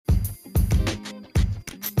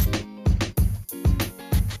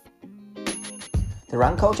The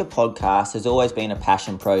Run Culture podcast has always been a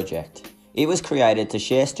passion project. It was created to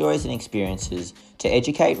share stories and experiences, to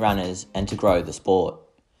educate runners and to grow the sport.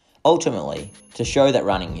 Ultimately, to show that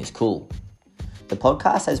running is cool. The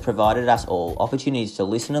podcast has provided us all opportunities to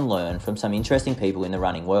listen and learn from some interesting people in the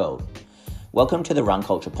running world. Welcome to the Run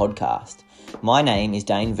Culture podcast. My name is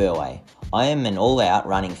Dane Verway. I am an all-out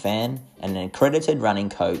running fan and an accredited running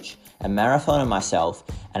coach, a marathoner myself,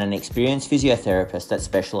 and an experienced physiotherapist that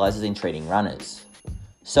specialises in treating runners.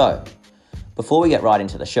 So, before we get right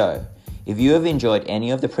into the show, if you have enjoyed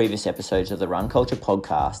any of the previous episodes of the Run Culture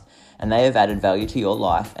podcast and they have added value to your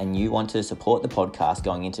life and you want to support the podcast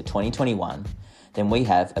going into 2021, then we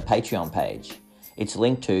have a Patreon page. It's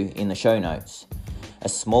linked to in the show notes. A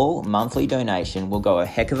small monthly donation will go a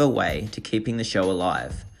heck of a way to keeping the show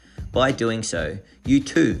alive. By doing so, you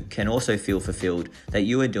too can also feel fulfilled that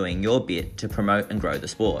you are doing your bit to promote and grow the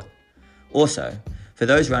sport. Also, for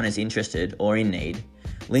those runners interested or in need,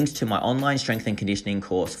 links to my online strength and conditioning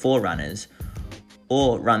course for runners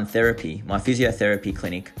or Run Therapy, my physiotherapy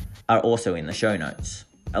clinic, are also in the show notes.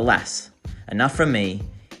 Alas, enough from me.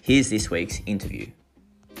 Here's this week's interview.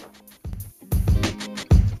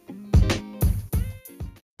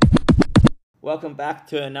 Welcome back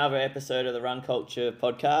to another episode of the Run Culture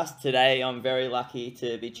podcast. Today I'm very lucky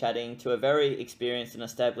to be chatting to a very experienced and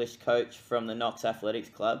established coach from the Knox Athletics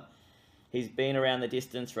Club. He's been around the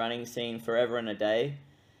distance running scene forever and a day.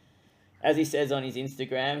 As he says on his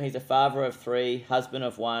Instagram, he's a father of 3, husband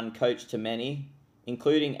of 1, coach to many,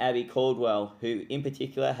 including Abby Caldwell, who in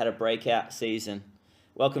particular had a breakout season.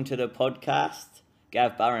 Welcome to the podcast,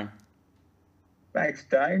 Gav Burren. Thanks,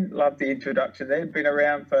 Dane. Love the introduction there. Been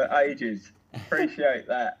around for ages. Appreciate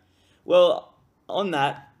that. Well, on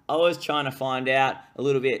that, I was trying to find out a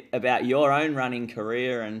little bit about your own running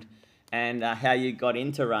career and how you got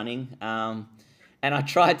into running. And I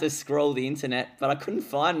tried to scroll the internet, but I couldn't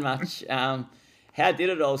find much. How did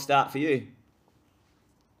it all start for you?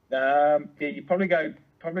 Yeah, you probably got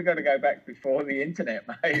to go back before the internet,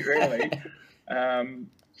 mate. Really.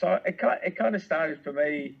 So it kind of started for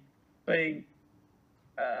me being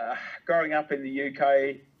growing up in the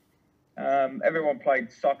UK. Everyone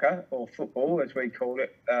played soccer or football, as we call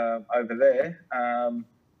it over there.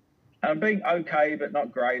 And being okay, but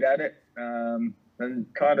not great at it, and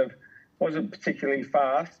kind of wasn't particularly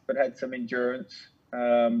fast, but had some endurance.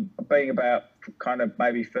 Being about kind of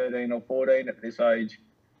maybe 13 or 14 at this age,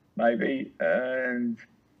 maybe, and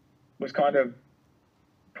was kind of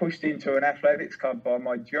pushed into an athletics club by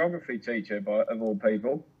my geography teacher, of all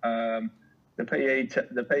people.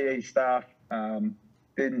 The PE staff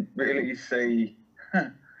didn't really see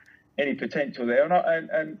any potential there,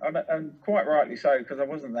 and quite rightly so, because I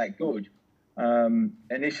wasn't that good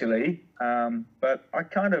initially. But I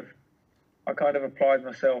kind of applied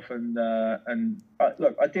myself and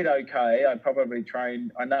look, I did okay. I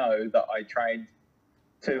know that I trained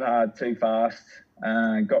too hard, too fast,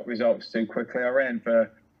 and got results too quickly. I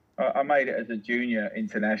made it as a junior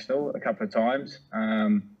international a couple of times.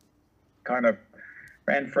 Kind of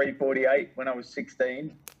ran 3:48 when I was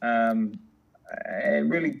 16. And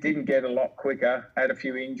really didn't get a lot quicker. Had a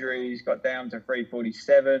few injuries, got down to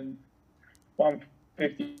 3:47,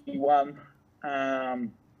 1:51.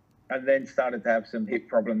 And then started to have some hip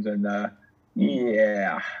problems and,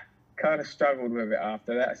 kind of struggled with it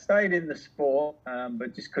after that. I stayed in the sport,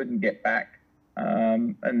 but just couldn't get back.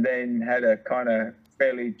 And then had a kind of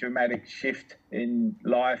fairly dramatic shift in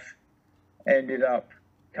life. Ended up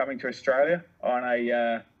coming to Australia on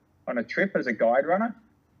a trip as a guide runner,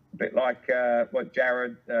 a bit like what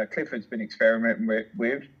Jared Clifford's been experimenting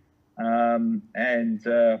with. And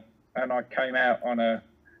I came out on a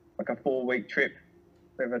 4-week trip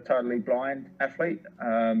with a totally blind athlete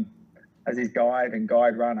as his guide and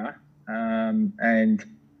guide runner, and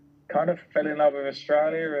kind of fell in love with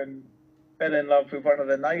Australia and fell in love with one of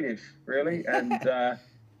the natives, really. And I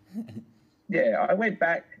went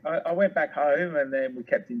back home, and then we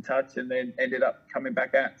kept in touch, and then ended up coming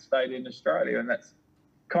back out and stayed in Australia, and that's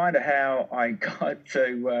kind of how I got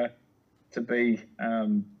to be.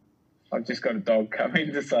 I've just got a dog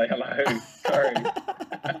coming to say hello. Sorry.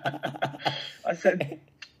 I said,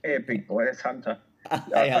 "Yeah, big boy, that's Hunter."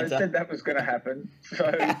 Hey, I said that was going to happen.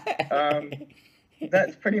 So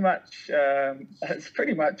that's pretty much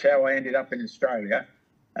how I ended up in Australia.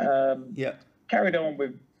 Carried on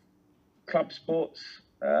with club sports.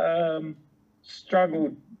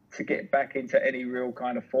 Struggled to get back into any real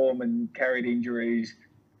kind of form and carried injuries,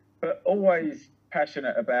 but always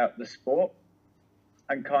passionate about the sport,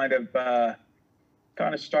 and kind of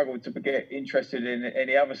struggled to get interested in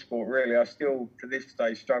any other sport, really. I still, to this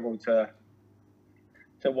day, struggle to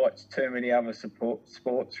to watch too many other sports.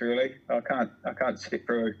 Really, I can't sit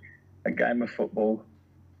through a game of football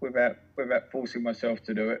without forcing myself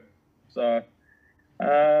to do it. So,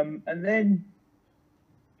 and then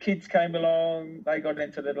kids came along. They got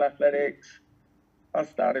into little athletics. I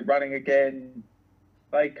started running again.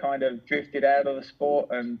 They kind of drifted out of the sport,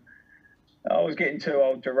 and I was getting too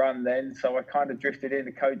old to run then, so I kind of drifted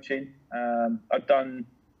into coaching. I've done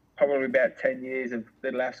probably about 10 years of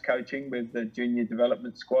Little Aths coaching with the junior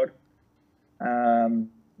development squad.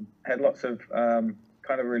 Had lots of kind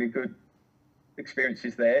of really good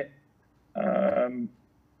experiences there. And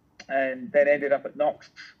then ended up at Knox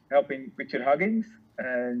helping Richard Huggins,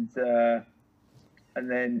 and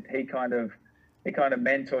then he kind of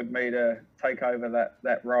mentored me to take over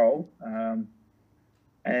that role.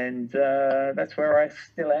 And that's where I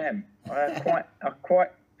still am. I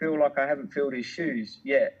quite feel like I haven't filled his shoes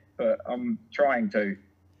yet, but I'm trying to.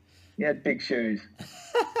 He had big shoes.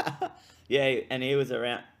 Yeah, and he was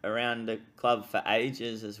around the club for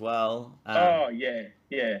ages as well. Oh yeah.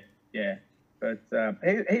 But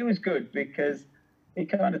he was good because he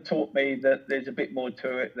kind of taught me that there's a bit more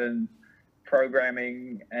to it than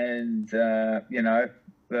programming and the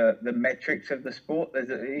metrics of the sport.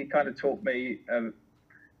 He kind of taught me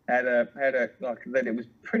how to like that it was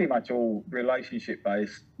pretty much all relationship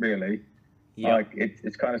based, really. Yep. Like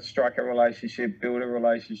it's kind of strike a relationship, build a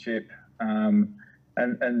relationship, and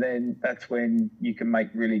then that's when you can make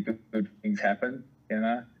really good things happen.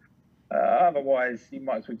 Otherwise, you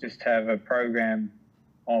might as well just have a program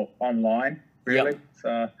online, really. Yep.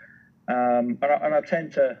 So, and I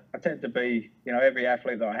tend to be, every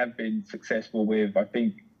athlete that I have been successful with, I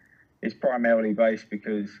think, is primarily based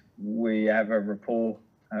because we have a rapport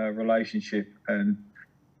relationship, and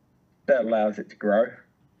that allows it to grow.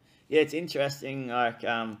 Yeah, it's interesting. Like,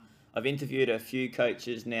 I've interviewed a few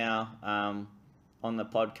coaches now on the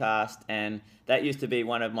podcast, and that used to be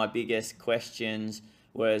one of my biggest questions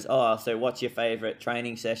was, so what's your favorite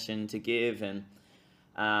training session to give? And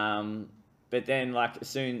but then like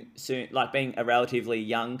soon like being a relatively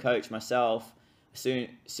young coach myself,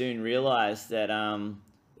 soon realized that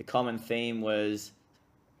the common theme was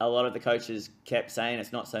a lot of the coaches kept saying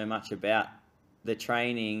it's not so much about the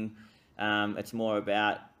training, it's more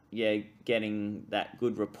about getting that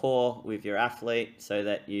good rapport with your athlete so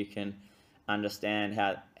that you can understand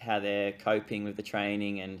how they're coping with the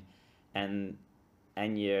training,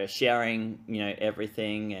 and you're sharing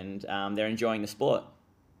everything, and they're enjoying the sport.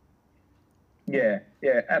 Yeah,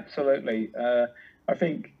 absolutely. I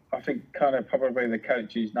think kind of probably the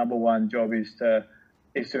coach's number one job is to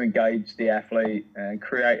engage the athlete and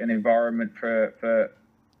create an environment for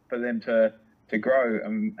them to grow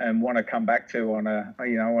and want to come back to you want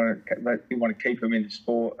to keep them in the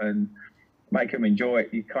sport and make them enjoy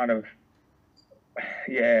it. You kind of,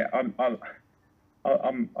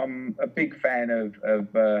 I'm a big fan of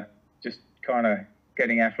just kind of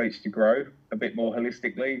getting athletes to grow a bit more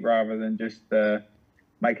holistically rather than just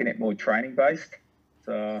making it more training based.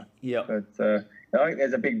 So yeah, but I think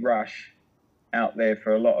there's a big rush out there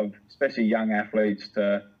for a lot of, especially young athletes,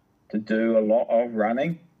 to do a lot of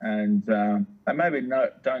running, and they maybe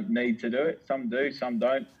don't need to do it. Some do, some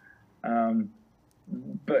don't.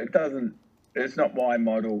 But it's not my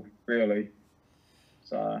model, really.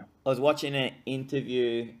 So I was watching an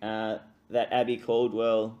interview that Abby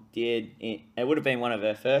Caldwell did. It would have been one of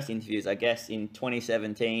her first interviews, I guess, in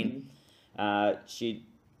 2017. Mm-hmm. She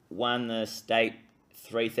won the state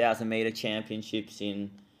 3,000 meter championships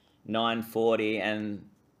in 9:40, and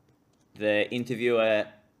the interviewer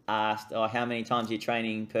asked, how many times are you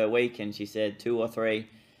training per week? And she said 2 or 3.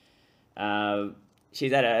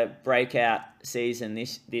 She's had a breakout season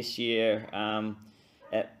this year.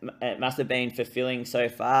 It must have been fulfilling so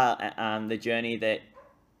far, the journey that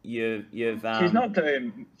you've she's not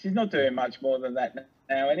doing much more than that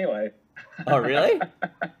now anyway. Oh really?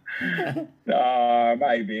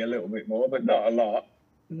 Maybe a little bit more, but not a lot.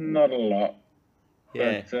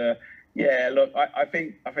 Yeah. But look, I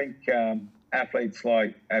think athletes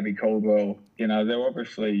like Abby Caldwell, they're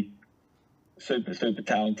obviously super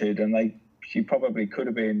talented, and she probably could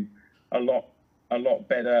have been a lot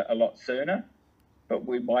better a lot sooner, but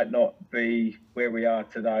we might not be where we are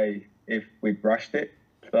today if we'd rushed it.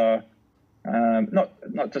 So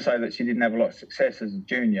not to say that she didn't have a lot of success as a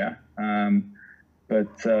junior,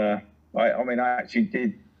 but I actually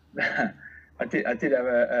did. I did have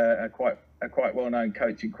a quite well-known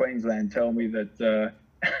coach in Queensland tell me that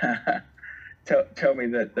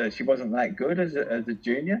she wasn't that good as a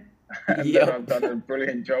junior, and that I've done a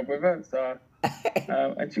brilliant job with her. So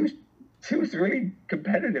and she was really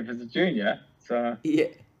competitive as a junior. So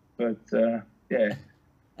yeah, but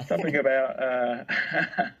something about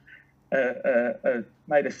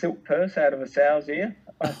made a silk purse out of a sow's ear.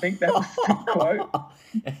 I think that was the quote.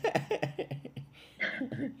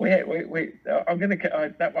 I'm gonna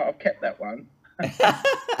that one. I've kept that one.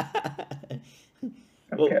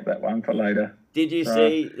 I've kept that one for later. Did you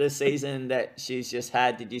see the season that she's just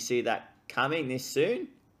had? Did you see that coming this soon?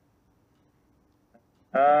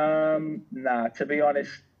 Nah, to be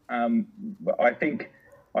honest, I think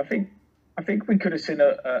we could have seen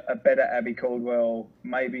a better Abby Caldwell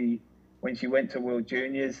maybe when she went to World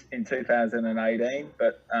Juniors in 2018,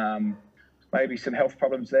 but maybe some health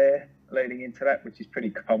problems there leading into that, which is pretty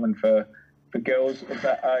common for girls of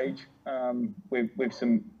that age, with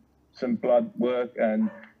some blood work, and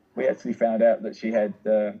we actually found out that she'd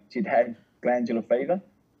had glandular fever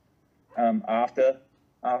after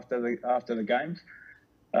the games.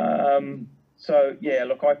 So yeah,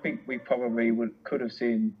 look, I think we probably could have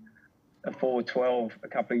seen a 4.12 a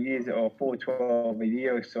couple of years, or 4.12 a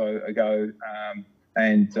year or so ago,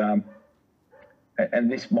 and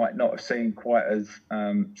this might not have seemed quite as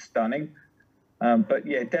stunning. But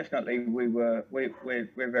yeah, definitely we're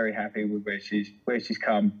very happy with where she's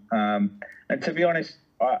come. And to be honest,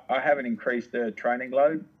 I haven't increased the training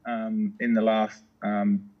load in the last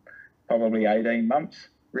probably 18 months.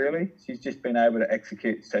 Really, she's just been able to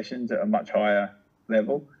execute sessions at a much higher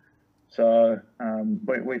level. So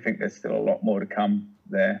we think there's still a lot more to come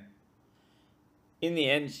there. In the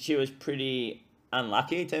end, she was pretty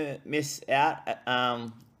unlucky to miss out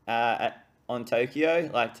on Tokyo,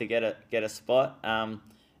 like to get a spot. How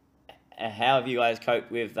have you guys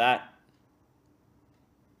coped with that?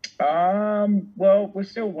 Well, we're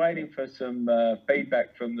still waiting for some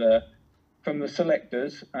feedback from the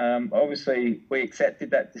selectors. Obviously, we accepted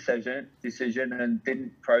that decision and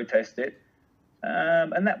didn't protest it.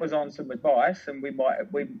 And that was on some advice, and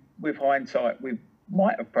with hindsight, we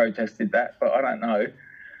might have protested that, but I don't know.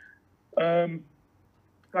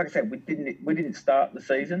 Like I said, we didn't start the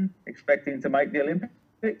season expecting to make the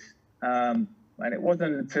Olympics, and it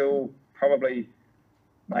wasn't until probably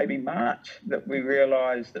maybe March that we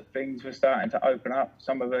realised that things were starting to open up.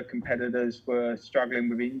 Some of the competitors were struggling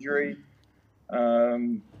with injury,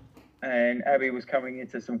 and Abby was coming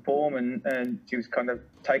into some form, and she was kind of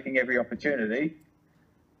taking every opportunity.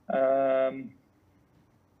 But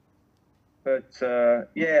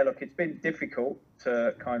yeah, look, it's been difficult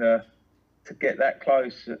to get that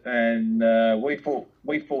close, and we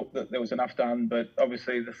thought that there was enough done, but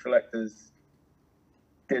obviously the selectors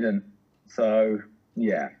didn't. So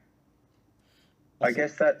yeah, I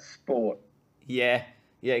guess that's sport. Yeah,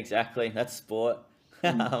 exactly. That's sport.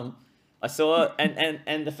 I saw,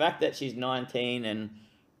 and the fact that she's 19 and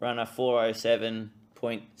run a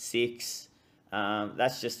 4:07.6,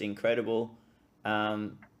 that's just incredible.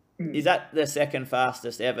 Is that the second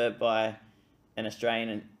fastest ever by an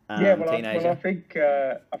Australian teenager? I think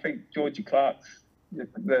Georgie Clark's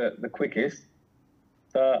the quickest.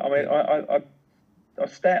 I mean,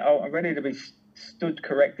 I'm ready to be stood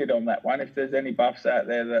corrected on that one. If there's any buffs out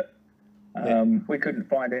there that we couldn't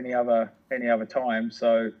find any other time,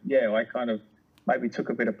 so yeah, I kind of maybe took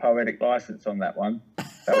a bit of poetic license on that one.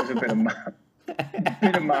 That was a bit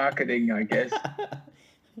of marketing, I guess.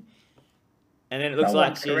 And then it looks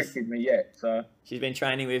like she's corrected me yet. So she's been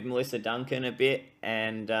training with Melissa Duncan a bit,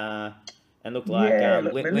 and looked like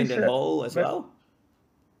Lyndon Hall as well.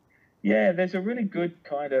 Yeah, there's a really good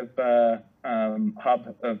kind of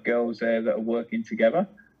hub of girls there that are working together.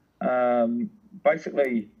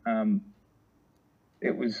 Basically,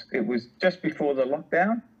 it was just before the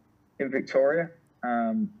lockdown in Victoria,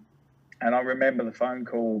 and I remember the phone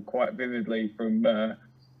call quite vividly from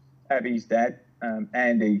Abby's dad,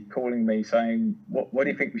 Andy, calling me saying, "What do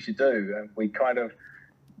you think we should do?" And we kind of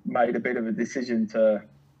made a bit of a decision to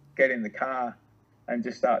get in the car and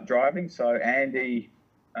just start driving. So Andy,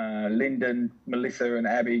 Lyndon, Melissa, and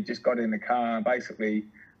Abby just got in the car and basically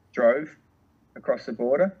drove across the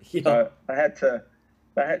border. Yeah. So they had to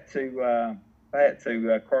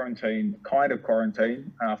quarantine.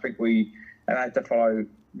 I think and I had to follow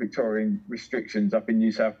Victorian restrictions up in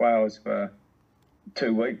New South Wales for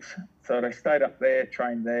 2 weeks. So they stayed up there,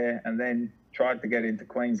 trained there, and then tried to get into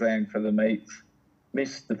Queensland for the meets.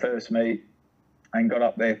 Missed the first meet and got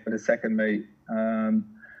up there for the second meet.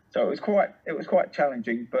 So it was quite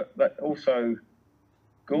challenging, but also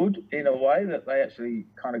good in a way that they actually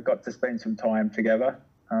kind of got to spend some time together.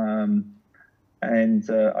 I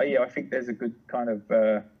think there's a good kind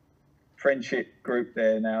of friendship group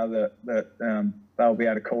there now that they'll be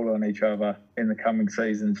able to call on each other in the coming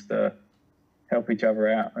seasons to help each other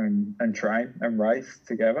out and train and race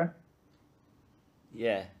together.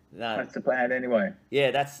 Yeah, No, That's the plan anyway.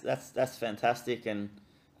 yeah, that's fantastic, and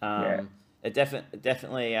Yeah. it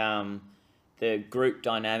definitely the group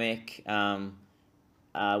dynamic when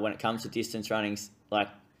it comes to distance running, like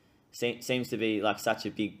seems to be like such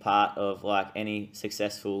a big part of like any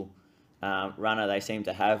successful runner. They seem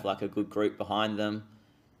to have like a good group behind them.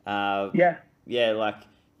 Yeah. Yeah, like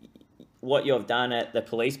what you've done at the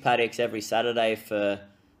police paddocks every Saturday for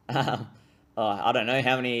I don't know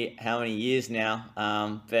how many years now,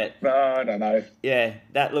 but No, I don't know. yeah,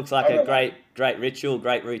 that looks like I a don't know. great ritual,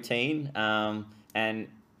 great routine. And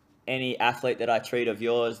any athlete that I treat of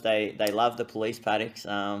yours, they love the police paddocks.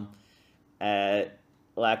 Uh,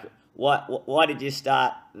 like, why did you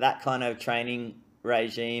start that kind of training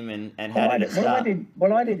regime, and how did it start?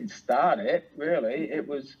 I didn't start it really. It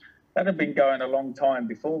was that had been going a long time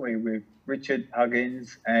before me with Richard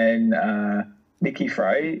Huggins and Nicky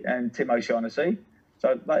Frey and Tim O'Shaughnessy.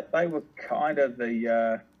 So they were kind of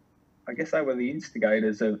I guess they were the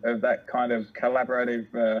instigators of that kind of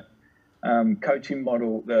collaborative coaching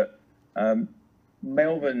model that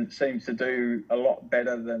Melbourne seems to do a lot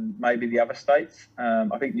better than maybe the other states.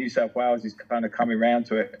 I think New South Wales is kind of coming around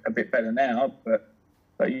to it a bit better now, but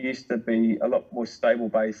they used to be a lot more stable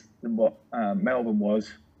based than what Melbourne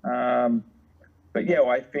was. But yeah,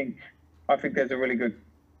 I think there's a really good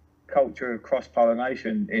culture of cross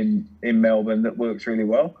pollination in Melbourne that works really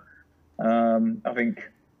well. I think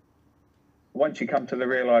once you come to the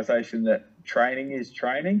realization that training is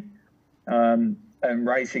training, and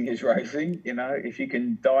racing is racing, if you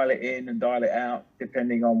can dial it in and dial it out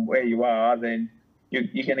depending on where you are, then you're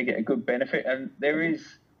going to get a good benefit. And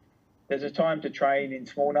there's a time to train in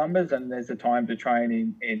small numbers and there's a time to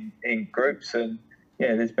train in groups, and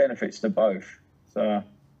yeah, there's benefits to both. So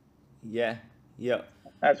Yeah, yeah,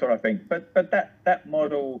 that's what I think. But that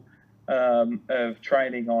model of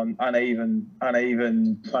training on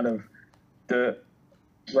uneven kind of dirt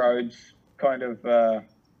roads kind of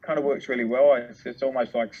works really well. It's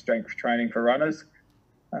almost like strength training for runners.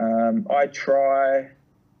 I try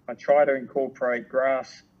to incorporate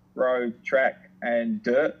grass, road, track, and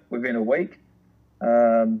dirt within a week.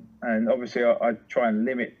 And obviously, I try and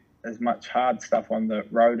limit as much hard stuff on the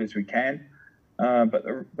road as we can. But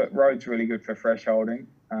road's really good for fresh holding,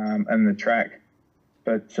 and the track.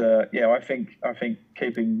 But yeah, I think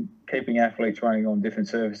keeping athletes running on different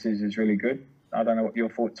surfaces is really good. I don't know what your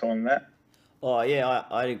thoughts are on that. Oh yeah,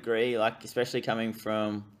 I'd agree. Like especially coming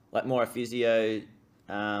from like more a physio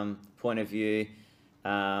point of view,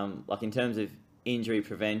 like in terms of injury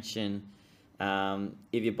prevention,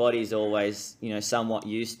 if your body's always somewhat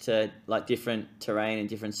used to like different terrain and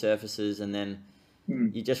different surfaces, and then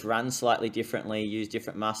you just run slightly differently, use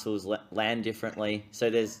different muscles, land differently. So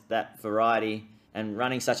there's that variety, and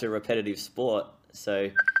running such a repetitive sport.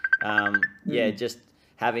 So yeah, just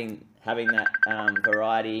having that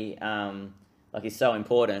variety like is so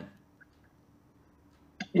important.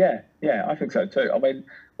 Yeah, I think so too. I mean,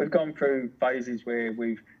 we've gone through phases where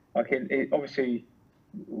we've obviously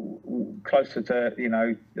closer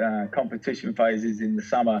to competition phases in the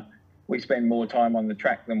summer, we spend more time on the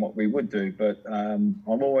track than what we would do. But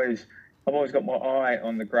I've always got my eye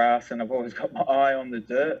on the grass, and I've always got my eye on the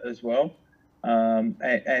dirt as well.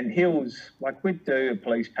 And hills, like we'd do a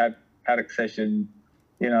police paddock session,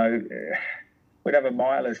 we'd have a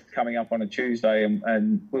milers coming up on a Tuesday,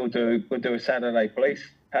 and we'll do a Saturday police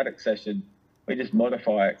paddock session. We just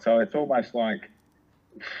modify it, so it's almost like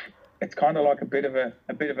it's kind of like a bit of a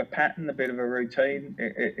pattern, a bit of a routine.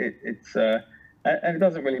 It's and it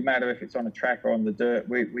doesn't really matter if it's on a track or on the dirt.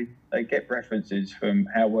 They get references from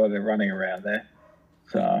how well they're running around there.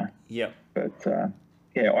 So yeah, but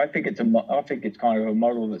yeah, I think it's kind of a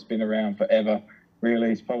model that's been around forever.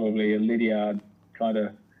 Really, it's probably a Lydiard kind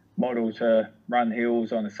of model to run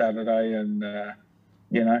hills on a Saturday, and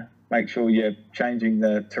make sure you're changing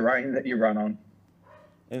the terrain that you run on.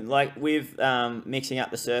 And like with mixing up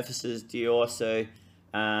the surfaces, do you also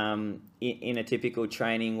in a typical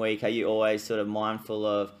training week, are you always sort of mindful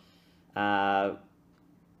of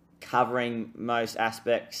covering most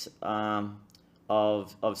aspects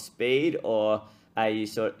of speed, or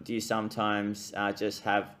do you sometimes just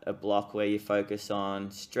have a block where you focus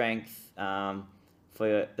on strength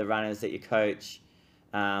for the runners that you coach,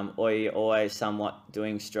 or are you always somewhat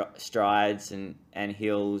doing strides and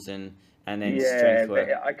hills and then strength work?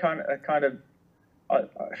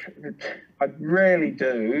 I'd rarely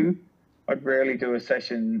do a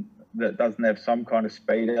session that doesn't have some kind of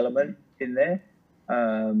speed element in there.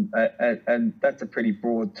 And that's a pretty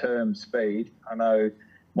broad term, speed. I know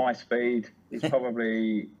my speed is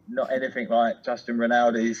probably not anything like Justin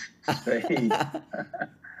Rinaldi's speed.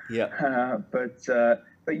 Yeah. But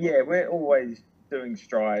yeah, we're always doing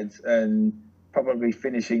strides and probably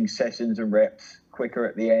finishing sessions and reps quicker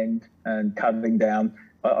at the end and cutting down.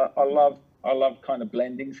 I love kind of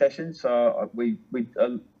blending sessions. So we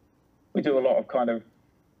do a lot of kind of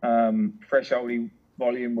thresholdy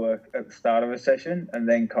volume work at the start of a session, and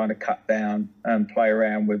then kind of cut down and play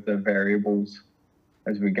around with the variables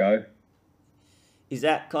as we go. Is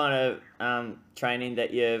that kind of training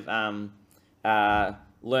that you've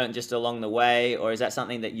learned just along the way, or is that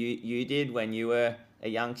something that you did when you were a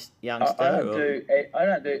youngster? I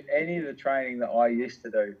don't do any of the training that I used to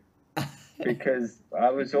do because I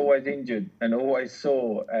was always injured and always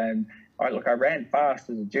sore. And I ran fast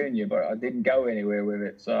as a junior, but I didn't go anywhere with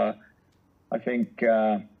it. So I think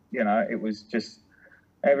it was just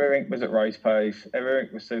everything was at race pace.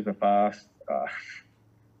 Everything was super fast.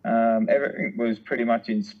 Everything was pretty much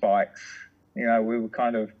in spikes. We were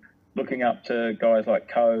kind of looking up to guys like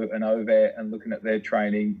Co and Ovet and looking at their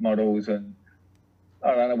training models, and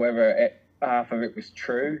I don't know whether half of it was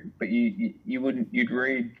true, but you'd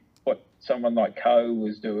read what someone like Co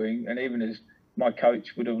was doing, and even as my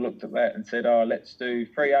coach would have looked at that and said, "Oh, let's do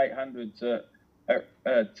 3 800s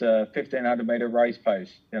at 1500 meter race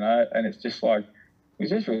pace," and it's just like, it's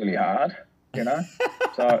just really hard,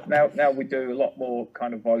 So now we do a lot more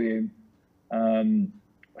kind of volume, a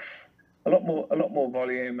lot more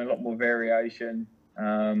volume, a lot more variation,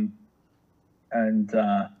 I'd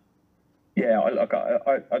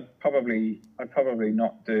probably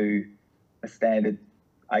not do a standard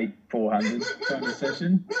 8 400 kind of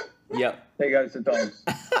session. Yep. There goes the dogs.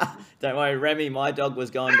 Don't worry, Remy, my dog was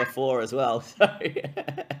going before as well. So.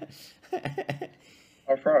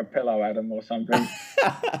 I'll throw a pillow at them or something.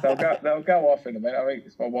 They'll go off in a minute. I think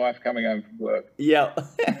it's my wife coming home from work. Yep.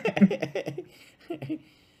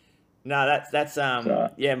 No, that's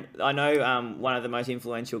yeah. I know one of the most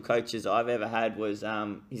influential coaches I've ever had was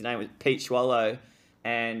his name was Pete Swallow,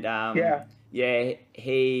 and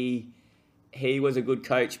he was a good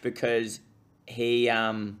coach because he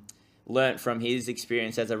learnt from his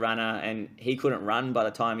experience as a runner, and he couldn't run by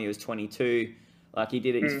the time he was 22. Like, he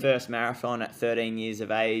did his first marathon at 13 years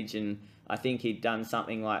of age, and I think he'd done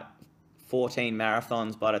something like 14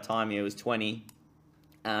 marathons by the time he was 20.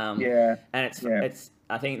 And it's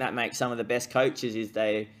I think that makes some of the best coaches is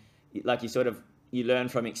you learn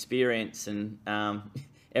from experience and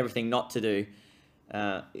everything not to do.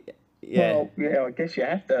 Well, I guess you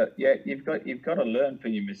have to. Yeah, you've got to learn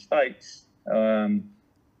from your mistakes. And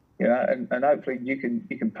hopefully you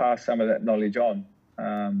can pass some of that knowledge on.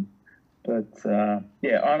 And I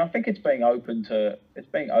think it's being open to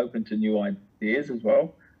new ideas as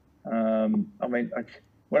well. When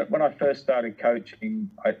I first started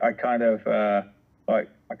coaching, I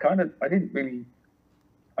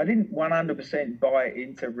didn't 100% buy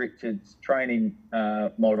into Richard's training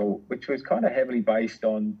model, which was kind of heavily based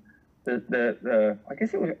on I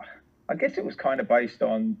guess it was kind of based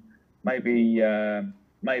on maybe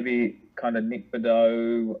kind of Nick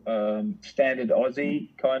Bordeaux standard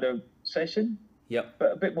Aussie kind of session. Yep.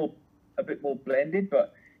 But a bit more blended,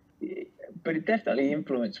 but it definitely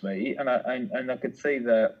influenced me, and I could see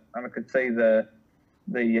the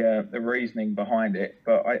reasoning behind it.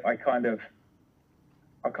 But I kind of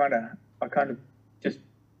just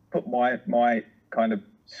put my kind of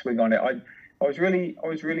swing on it. I was really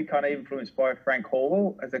kind of influenced by Frank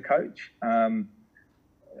Horwell as a coach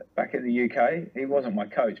back in the UK. He wasn't my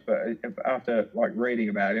coach, but after reading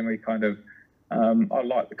about him, we kind of I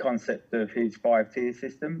liked the concept of his 5-tier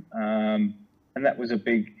system, and that was a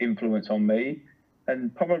big influence on me.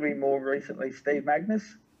 And probably more recently, Steve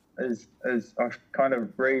Magnus, as I kind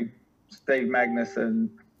of read Steve Magnus, and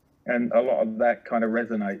a lot of that kind of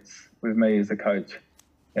resonates with me as a coach.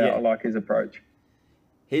 I like his approach.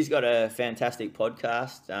 He's got a fantastic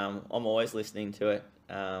podcast. I'm always listening to it.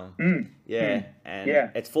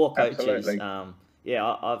 It's for coaches. Absolutely.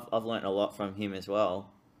 I've learnt a lot from him as well.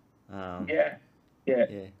 Yeah.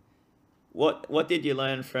 What did you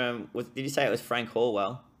learn from? Did you say it was Frank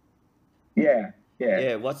Horwell? Yeah.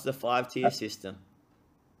 What's the 5-tier system?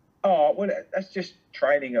 Oh, well, that's just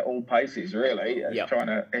training at all paces, really.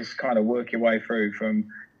 It's kind of work your way through from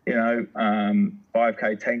 5K,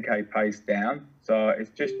 10K pace down. So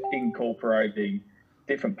it's just incorporating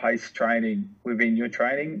different pace training within your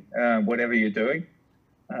training, whatever you're doing.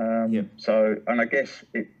 So, and I guess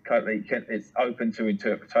it's open to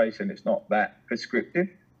interpretation. It's not that prescriptive.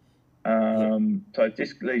 So it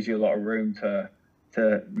just leaves you a lot of room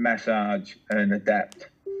to massage and adapt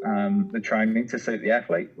the training to suit the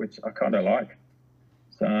athlete, which I kind of like.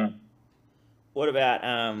 So, what about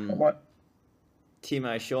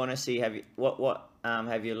Timo Shaughnessy?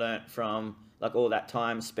 have you learnt from like all that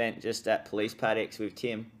time spent just at police paddocks with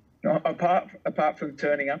Tim? Apart from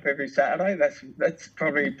turning up every Saturday, that's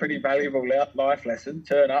probably a pretty valuable life lesson.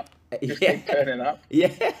 Turn up, just keep turning up.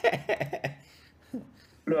 Yeah.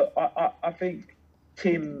 Look, I think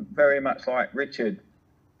Tim, very much like Richard,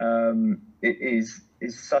 is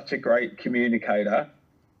such a great communicator,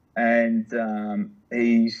 and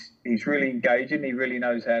he's really engaging. He really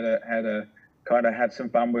knows how to kind of have some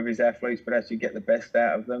fun with his athletes, but actually get the best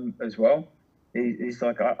out of them as well. He's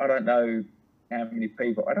like, I don't know how many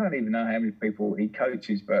people, I don't even know how many people he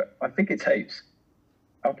coaches, but I think it's heaps.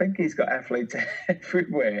 I think he's got athletes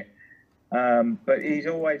everywhere. But he's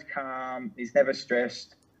always calm. He's never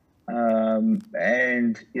stressed.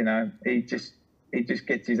 And, you know, he just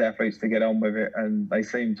gets his athletes to get on with it, and they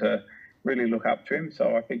seem to really look up to him.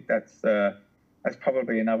 So I think that's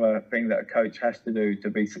probably another thing that a coach has to do to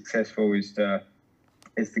be successful is to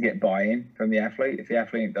get buy-in from the athlete. If the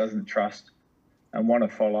athlete doesn't trust and want to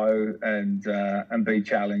follow and be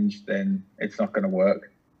challenged, then it's not going to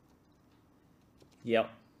work. Yep.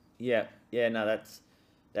 Yeah. Yeah. No, that's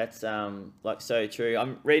like so true.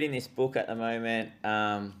 I'm reading this book at the moment.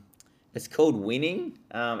 It's called Winning,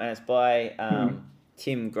 and it's by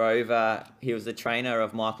Tim Grover. He was the trainer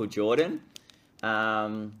of Michael Jordan.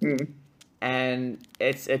 And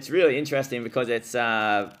it's really interesting because it's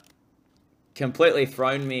completely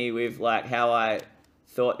thrown me with like how I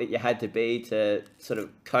thought that you had to be to sort of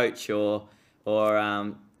coach or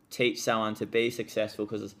teach someone to be successful,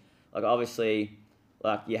 because like obviously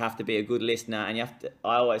like you have to be a good listener, and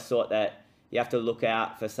I always thought that you have to look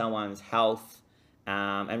out for someone's health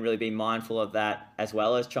and really be mindful of that, as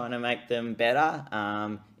well as trying to make them better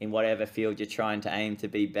in whatever field you're trying to aim to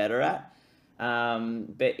be better at.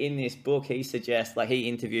 But in this book, he suggests, like, he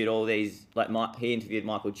interviewed all these, like, he interviewed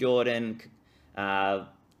Michael Jordan,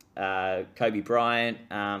 Kobe Bryant,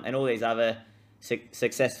 and all these other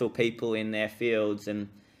successful people in their fields, and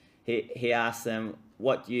he asked them,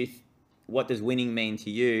 what does winning mean to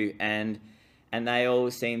you? And they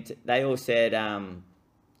all said,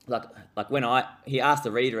 like when he asked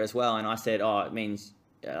the reader as well, and I said, oh, it means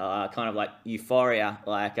kind of like euphoria,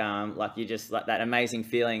 like you just like that amazing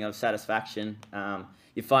feeling of satisfaction.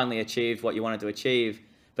 You finally achieved what you wanted to achieve.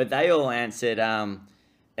 But they all answered,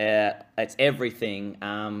 it's everything,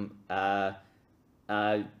 unhindered,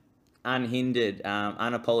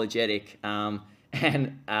 unapologetic, and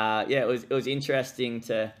yeah, it was interesting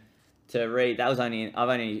to read. That was I'm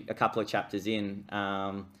only a couple of chapters in.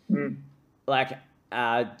 Like,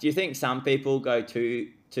 do you think some people go to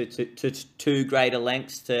greater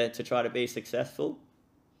lengths to try to be successful?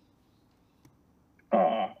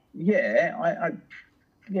 Oh, yeah,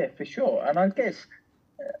 yeah, for sure. And I guess,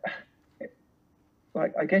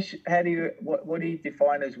 what do you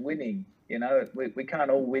define as winning? You know, we can't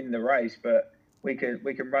all win the race, but we can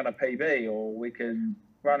run a PB, or we can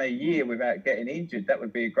run a year without getting injured. That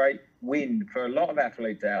would be a great win for a lot of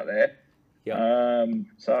athletes out there. Yeah.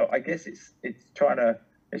 So I guess it's trying to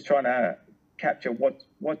capture what's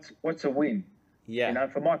a win. Yeah. You know,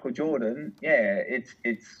 for Michael Jordan, yeah, it's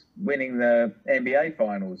winning the NBA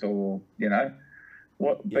finals, or, you know,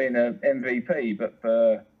 being an MVP. But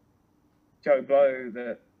for Joe Blow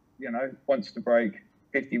that, you know, wants to break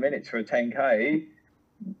 50 minutes for a 10K,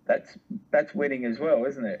 that's winning as well,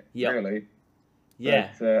 isn't it? Yeah. Really. Yeah.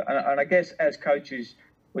 But, and I guess as coaches,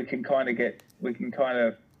 we have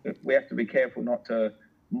to be careful not to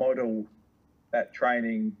model that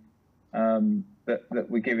training that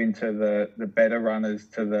we give into the better runners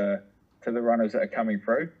to the runners that are coming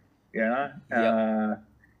through. You know,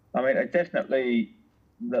 I mean, definitely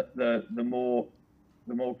the more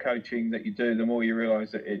coaching that you do, the more you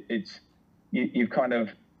realise that you've kind of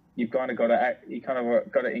got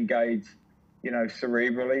to engage, you know,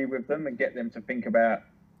 cerebrally with them and get them to think about,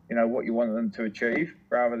 you know, what you want them to achieve,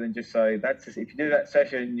 rather than just say, if you do that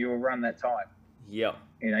session, you'll run that time. Yeah.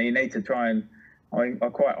 You know, you need to try and, I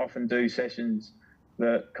quite often do sessions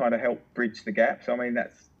that kind of help bridge the gaps. I mean,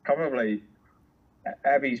 that's probably,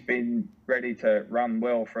 Abby's been ready to run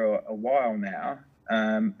well for a while now,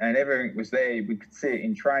 and everything was there. We could see it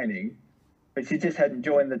in training, but she just hadn't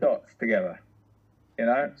joined the dots together, you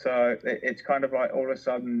know? So it's kind of like all of a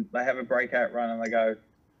sudden they have a breakout run and they go,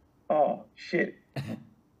 oh, shit.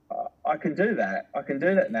 I can do that. I can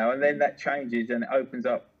do that now. And then that changes and it opens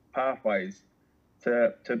up pathways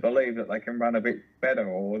to believe that they can run a bit better,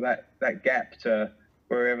 or that gap to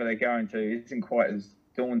wherever they're going to isn't quite as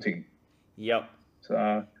daunting. Yep.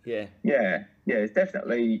 So yeah, it's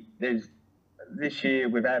definitely, there's this year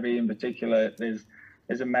with Abby in particular, there's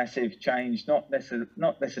a massive change, not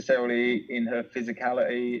necessarily in her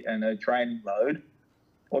physicality and her training load,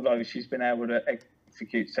 although she's been able to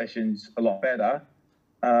execute sessions a lot better,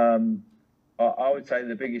 I would say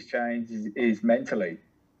the biggest change is mentally.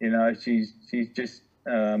 She's just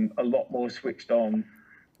a lot more switched on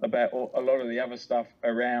about a lot of the other stuff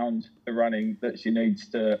around the running that she needs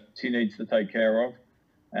to take care of,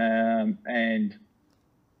 and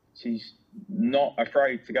she's not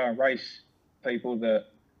afraid to go and race people that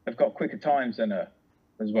have got quicker times than her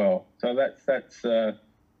as well. So that's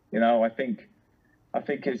I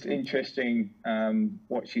think it's interesting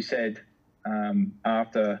what she said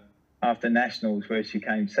after nationals, where she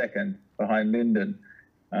came second behind Lyndon.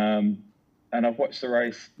 And I've watched the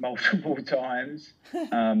race multiple times.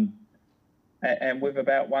 And with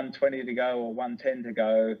about 120 to go or 110 to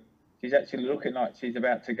go, she's actually looking like she's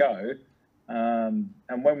about to go.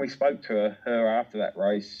 And when we spoke to her after that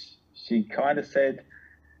race, she kind of said,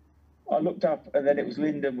 I looked up and then it was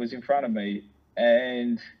Lyndon was in front of me,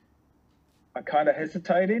 and I kind of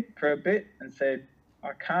hesitated for a bit and said,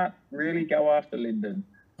 I can't really go after Lyndon.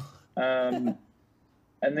 And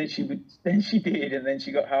then she did, and then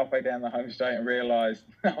she got halfway down the home straight and realised,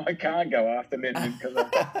 no, I can't go after Lyndon because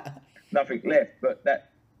I've got nothing left. But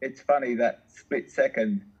it's funny, that split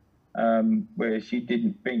second where she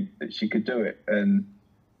didn't think that she could do it, and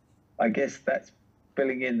I guess that's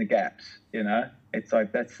filling in the gaps. It's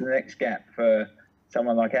like that's the next gap for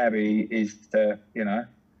someone like Abby, is to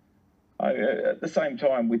at the same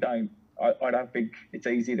time I don't think it's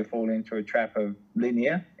easy to fall into a trap of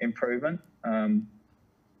linear improvement.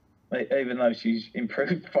 Even though she's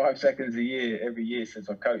improved 5 seconds a year every year since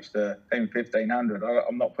I coached the Team 1500,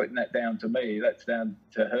 I'm not putting that down to me. That's down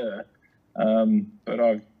to her. But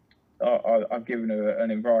I've given her an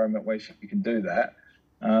environment where she can do that.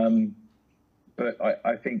 But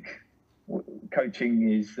I think coaching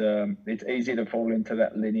is it's easy to fall into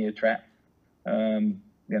that linear trap. I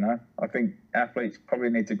think athletes probably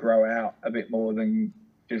need to grow out a bit more than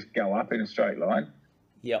just go up in a straight line.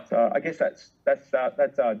 Yeah. So I guess that's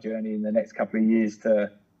our journey in the next couple of years,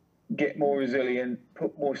 to get more resilient,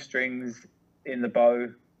 put more strings in the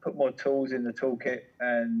bow, put more tools in the toolkit,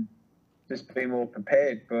 and just be more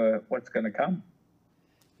prepared for what's going to come.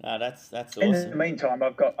 No, that's awesome. In the meantime,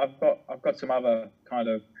 I've got some other kind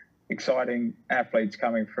of exciting athletes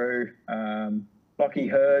coming through. Lockie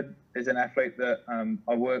Hurd is an athlete that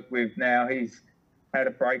I work with now. He's had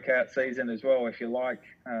a breakout season as well, if you like.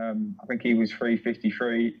 I think he was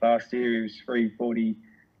 353 last year. He was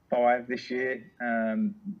 345 this year.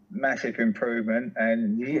 Massive improvement,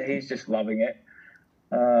 and he's just loving it.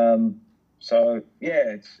 So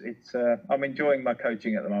yeah, it's I'm enjoying my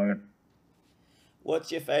coaching at the moment. What's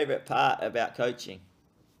your favourite part about coaching?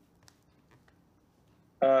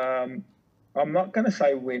 I'm not going to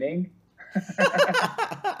say winning.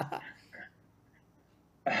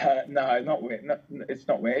 No, not win. No, it's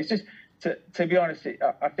not win. It's just to be honest.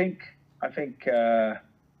 I think the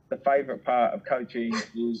favourite part of coaching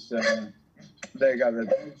is there you go.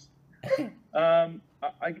 I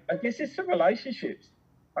guess it's the relationships.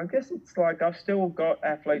 I guess it's like I've still got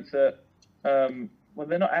athletes that well,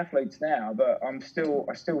 they're not athletes now, but I still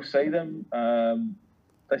see them.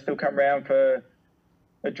 They still come around for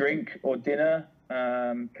a drink or dinner.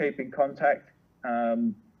 Keep in contact.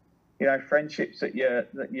 Friendships that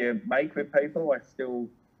you make with people.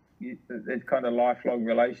 There's kind of lifelong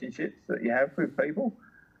relationships that you have with people.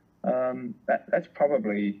 That's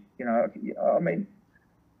probably, I mean,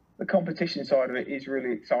 the competition side of it is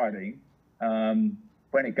really exciting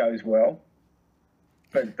when it goes well,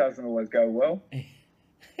 but it doesn't always go well.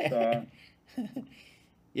 So.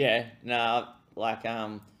 Yeah, no, like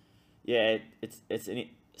yeah, it's a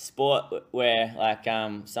sport where like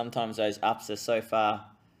sometimes those ups are so far,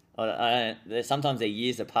 sometimes they're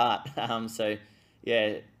years apart. So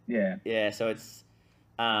yeah, so it's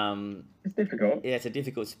difficult. Yeah, it's a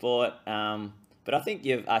difficult sport. But I think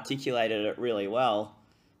you've articulated it really well.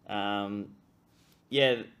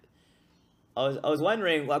 Yeah, I was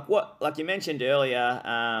wondering, like you mentioned earlier,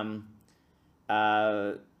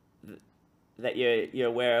 that you're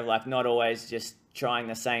aware of, like, not always just trying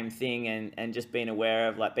the same thing, and just being aware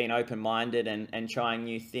of, like, being open-minded and trying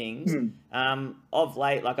new things. Of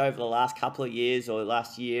late, like over the last couple of years or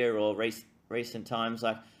last year or recent times,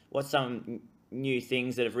 like, what's some new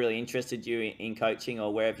things that have really interested you in coaching,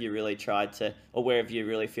 or where have you really tried to, or where have you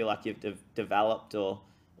really feel like you've developed or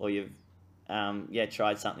you've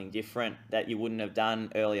tried something different that you wouldn't have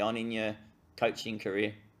done early on in your coaching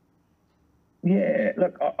career? Yeah,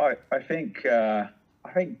 look, I think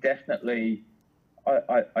definitely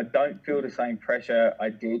I don't feel the same pressure I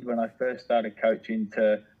did when I first started coaching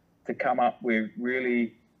to come up with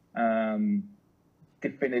really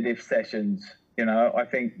definitive sessions You know, I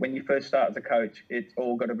think when you first start as a coach, it's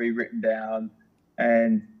all got to be written down,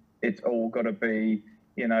 and it's all got to be,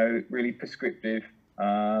 you know, really prescriptive.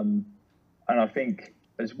 And I think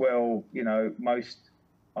as well, you know,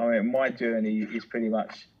 I mean, my journey is pretty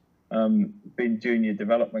much been junior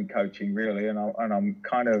development coaching really, and I'm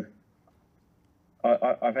kind of,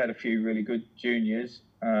 I've had a few really good juniors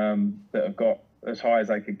that have got as high as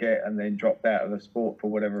they could get and then dropped out of the sport for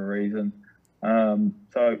whatever reason.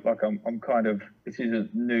 So like I'm kind of, this is a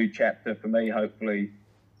new chapter for me, hopefully,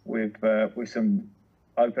 with some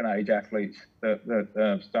open age athletes that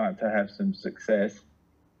are starting to have some success.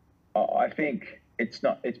 I think it's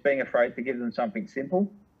being afraid to give them something simple,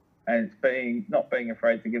 and it's not being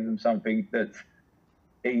afraid to give them something that's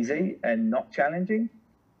easy and not challenging.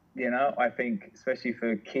 You know, I think especially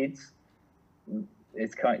for kids, you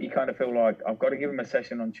kind of feel like I've got to give them a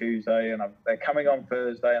session on Tuesday, and they're coming on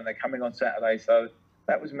Thursday, and they're coming on Saturday. So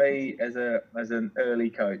that was me as an early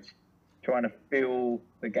coach, trying to fill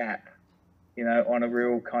the gap, you know, on a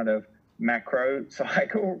real kind of macro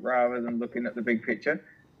cycle rather than looking at the big picture.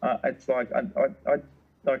 It's like I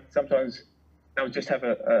like sometimes I'll just have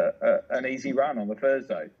an easy run on the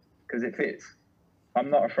Thursday because it fits. I'm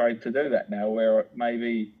not afraid to do that now, where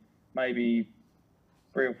maybe 3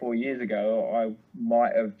 or 4 years ago I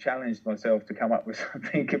might have challenged myself to come up with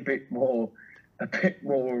something a bit more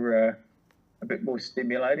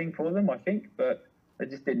stimulating for them, I think, but they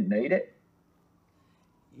just didn't need it.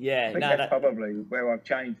 Yeah, I think that's probably where I've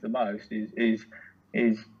changed the most is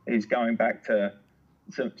going back to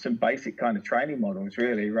some basic kind of training models,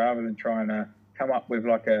 really, rather than trying to come up with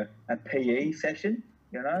like a PE session,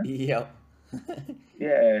 you know? Yep.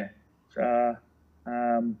 Yeah. So,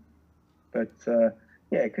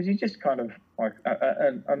 yeah, because you just kind of like,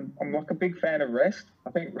 and I'm like a big fan of rest.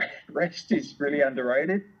 I think rest is really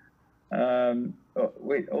underrated. Most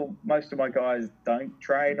of my guys don't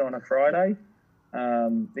train on a Friday,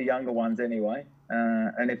 the younger ones anyway.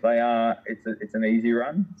 And if they are, it's an easy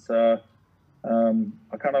run. So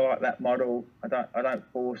I kind of like that model. I don't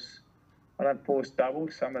force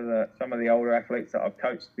doubles. Some of the older athletes that I've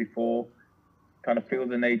coached before kind of feel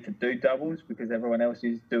the need to do doubles because everyone else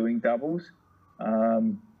is doing doubles.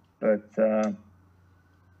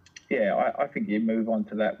 Yeah, I think you move on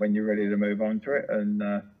to that when you're ready to move on to it. And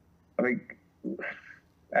I think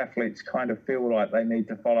athletes kind of feel like they need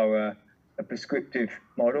to follow a prescriptive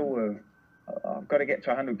model of I've got to get to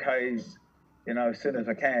 100 Ks, you know, as soon as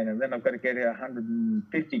I can, and then I've got to get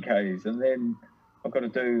 150 Ks, and then I've got to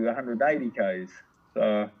do 180 Ks.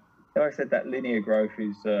 So, like I said, that linear growth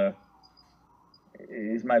is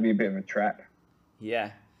maybe a bit of a trap.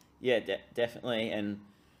 Yeah, definitely, and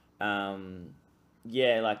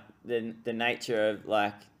yeah, like the nature of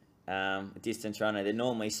like a distance runner, they're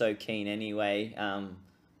normally so keen anyway,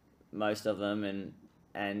 most of them,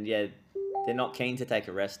 and yeah, they're not keen to take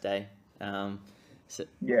a rest day. So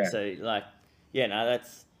like, yeah, no,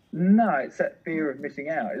 it's that fear of missing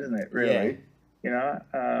out, isn't it? Really, yeah. You know,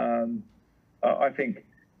 I think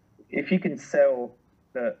if you can sell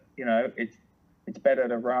that, you know, it's better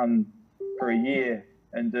to run for a year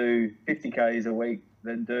and do 50 Ks a week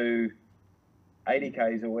than do 80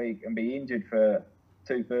 Ks a week and be injured for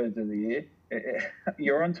 2/3 of the year,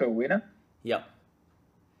 you're onto a winner. Yep.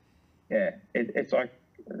 Yeah, it's like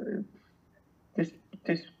just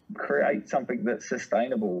create something that's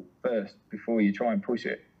sustainable first before you try and push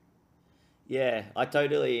it. Yeah, I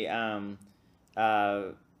totally like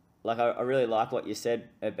I really like what you said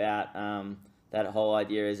about that whole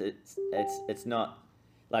idea is it's not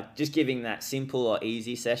like just giving that simple or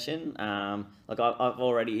easy session. Like I've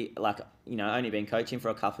already, like, you know, only been coaching for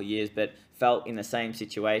a couple of years, but felt in the same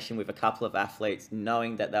situation with a couple of athletes,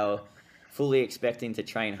 knowing that they were fully expecting to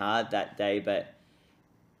train hard that day, but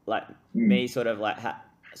like me sort of like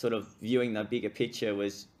sort of viewing the bigger picture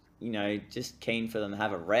was, you know, just keen for them to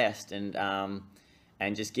have a rest and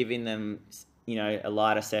just giving them, you know, a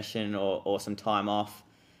lighter session or some time off,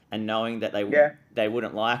 and knowing that they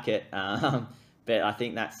wouldn't like it. But I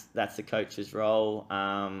think that's the coach's role.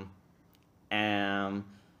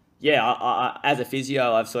 Yeah, I, as a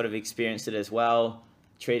physio, I've sort of experienced it as well,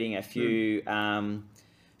 treating a few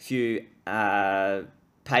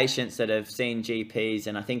patients that have seen GPs,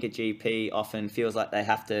 and I think a GP often feels like they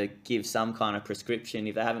have to give some kind of prescription.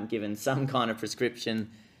 If they haven't given some kind of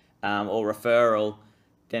prescription or referral,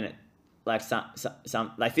 then it, like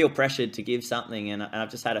some they feel pressured to give something. And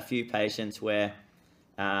I've just had a few patients where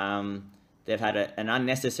they've had an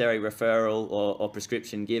unnecessary referral or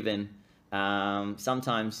prescription given.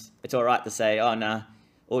 Sometimes it's all right to say, oh, no,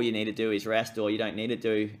 all you need to do is rest, or you don't need to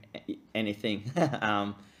do anything.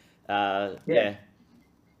 Yeah.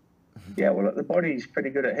 Yeah, well, look, the body's pretty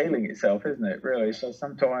good at healing itself, isn't it? Really. So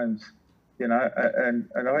sometimes, and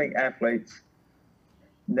I think athletes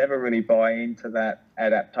never really buy into that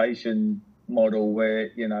adaptation model where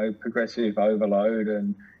progressive overload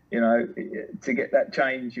and to get that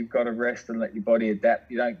change you've got to rest and let your body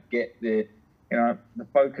adapt. You don't get the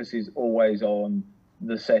focus is always on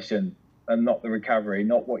the session and not the recovery,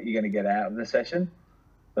 not what you're going to get out of the session.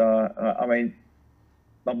 So I mean,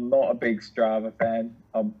 I'm not a big Strava fan.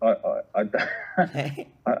 I've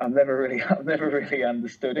never really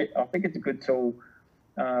understood it. I think it's a good tool.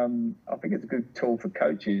 I think it's a good tool for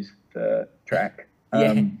coaches to track.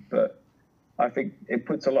 But I think it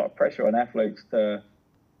puts a lot of pressure on athletes to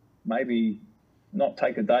maybe not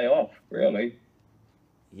take a day off, really.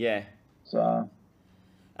 Yeah. So.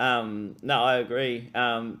 No, I agree.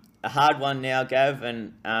 A hard one now, Gav,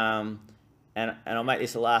 and I'll make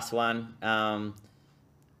this the last one.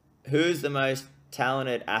 Who's the most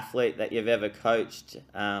talented athlete that you've ever coached?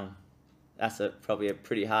 That's probably a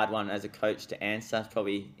pretty hard one as a coach to answer. It's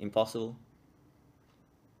probably impossible.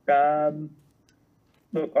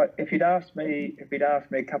 Look, if you'd asked me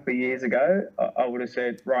a couple of years ago, I would have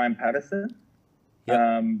said Ryan Patterson. Yep.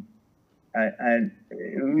 And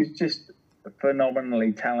he was just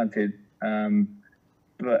phenomenally talented,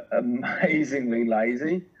 but amazingly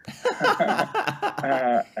lazy.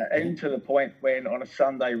 Even to the point when on a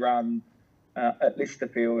Sunday run at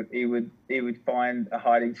Listerfield, he would find a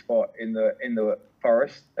hiding spot in the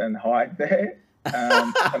forest and hide there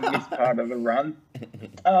and miss part of the run.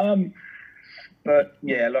 But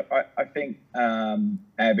yeah, look, I think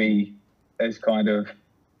Abby is kind of,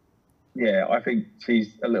 I think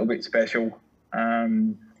she's a little bit special,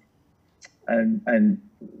 and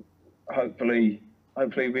hopefully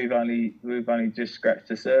we've only just scratched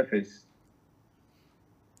the surface.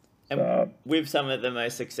 And with some of the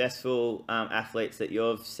most successful athletes that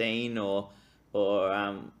you've seen or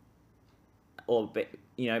played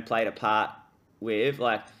a part with,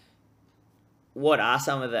 like, what are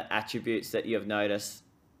some of the attributes that you've noticed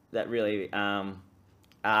that really are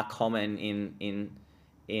common in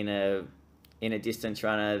a distance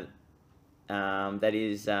runner that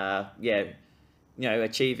is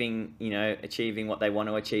achieving what they want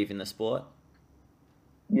to achieve in the sport?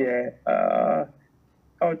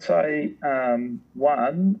 I would say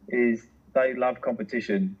one is they love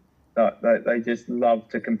competition. They just love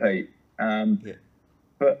to compete.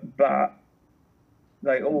 But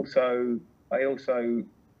they also are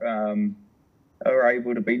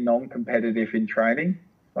able to be non-competitive in training.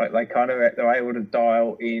 Like they're able to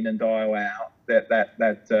dial in and dial out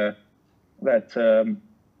that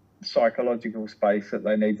psychological space that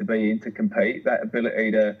they need to be in to compete. That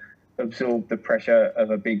ability to absorb the pressure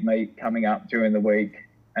of a big meet coming up during the week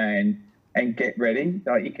and get ready.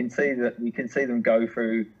 Like you can see them go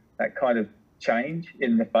through that kind of change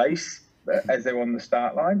in the face as they're on the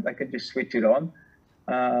start line. They can just switch it on,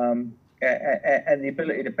 and the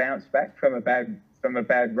ability to bounce back from a bad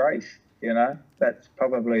race. That's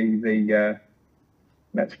probably the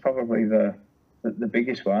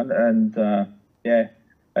biggest one. And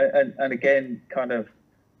and again, kind of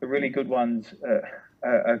the really good ones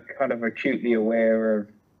are kind of acutely aware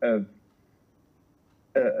of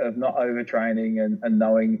not overtraining and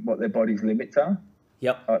knowing what their body's limits are.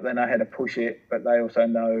 Yep. They know how to push it, but they also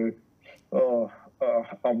know,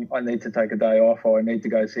 I need to take a day off, or I need to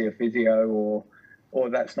go see a physio, or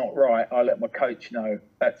that's not right. I let my coach know.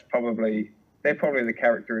 They're probably the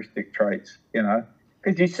characteristic traits,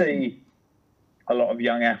 because you see a lot of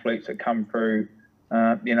young athletes that come through,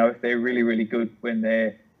 if they're really, really good when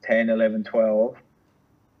they're 10, 11, 12,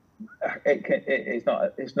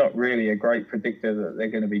 it's not really a great predictor that they're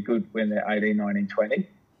going to be good when they're 18, 19, 20.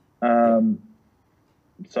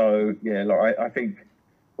 So yeah, I think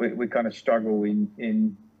we kind of struggle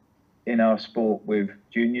in our sport with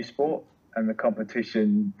junior sport, and the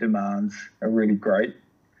competition demands are really great.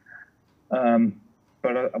 But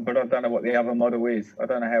I don't know what the other model is. I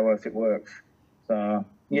don't know how else it works. So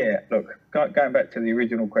yeah, look, going back to the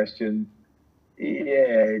original question,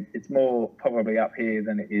 it's more probably up here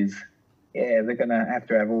than it is. Yeah, they're going to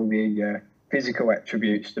have all the physical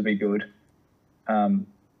attributes to be good.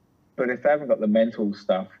 But if they haven't got the mental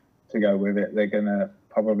stuff to go with it, they're going to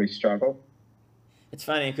probably struggle. It's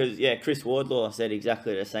funny because, Chris Wardlaw said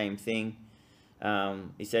exactly the same thing.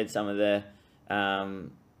 He said some of the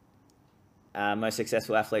most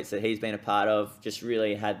successful athletes that he's been a part of just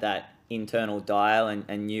really had that internal dial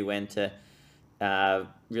and knew when to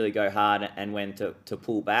really go hard and when to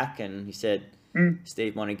pull back. And he said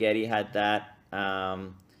Steve Moneghetti had that,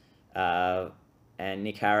 and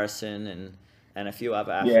Nick Harrison and a few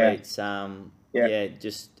other athletes yeah,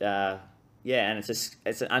 just and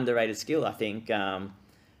it's an underrated skill, I think.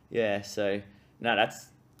 So no,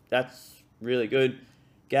 that's really good,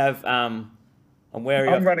 Gav. I'm wary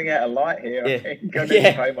I'm of. running out of light here. Yeah. I think I need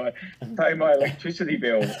to pay my electricity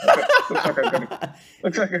bill.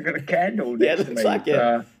 Looks like I've got a candle next to me. Looks like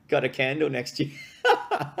you got a candle next to you.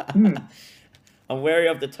 I'm wary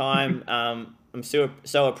of the time. I'm so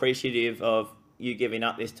appreciative of you giving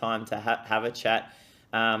up this time to have a chat.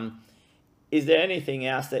 Is there anything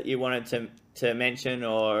else that you wanted to mention,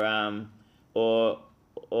 or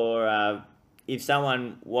if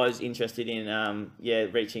someone was interested in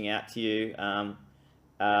reaching out to you,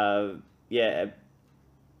 to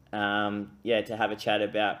have a chat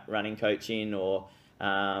about running coaching, or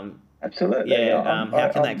absolutely, how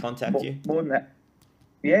can they contact you? More than that,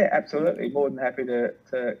 yeah, absolutely, more than happy to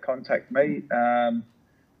contact me.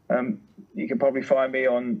 You can probably find me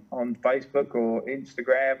on Facebook or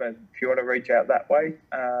Instagram, and if you want to reach out that way.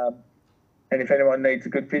 And if anyone needs a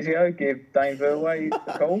good physio, give Dane Verway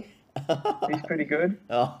a call. He's pretty good.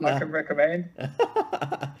 I can recommend.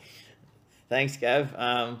 Thanks, Gav.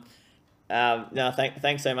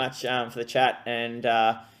 Thanks so much for the chat, and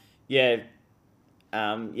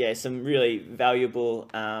some really valuable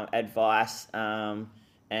advice, and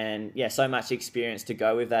so much experience to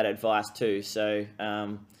go with that advice too. So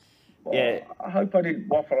I hope I didn't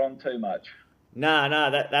waffle on too much. No,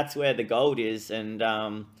 that's where the gold is, and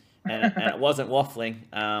it wasn't waffling.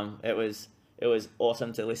 It was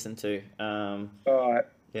awesome to listen to. All right.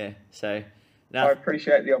 Yeah. So. No, I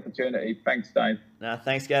appreciate the opportunity. Thanks, Dane. No,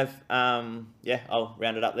 thanks, Gav. I'll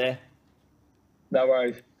round it up there. No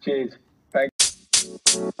worries. Cheers. Thanks.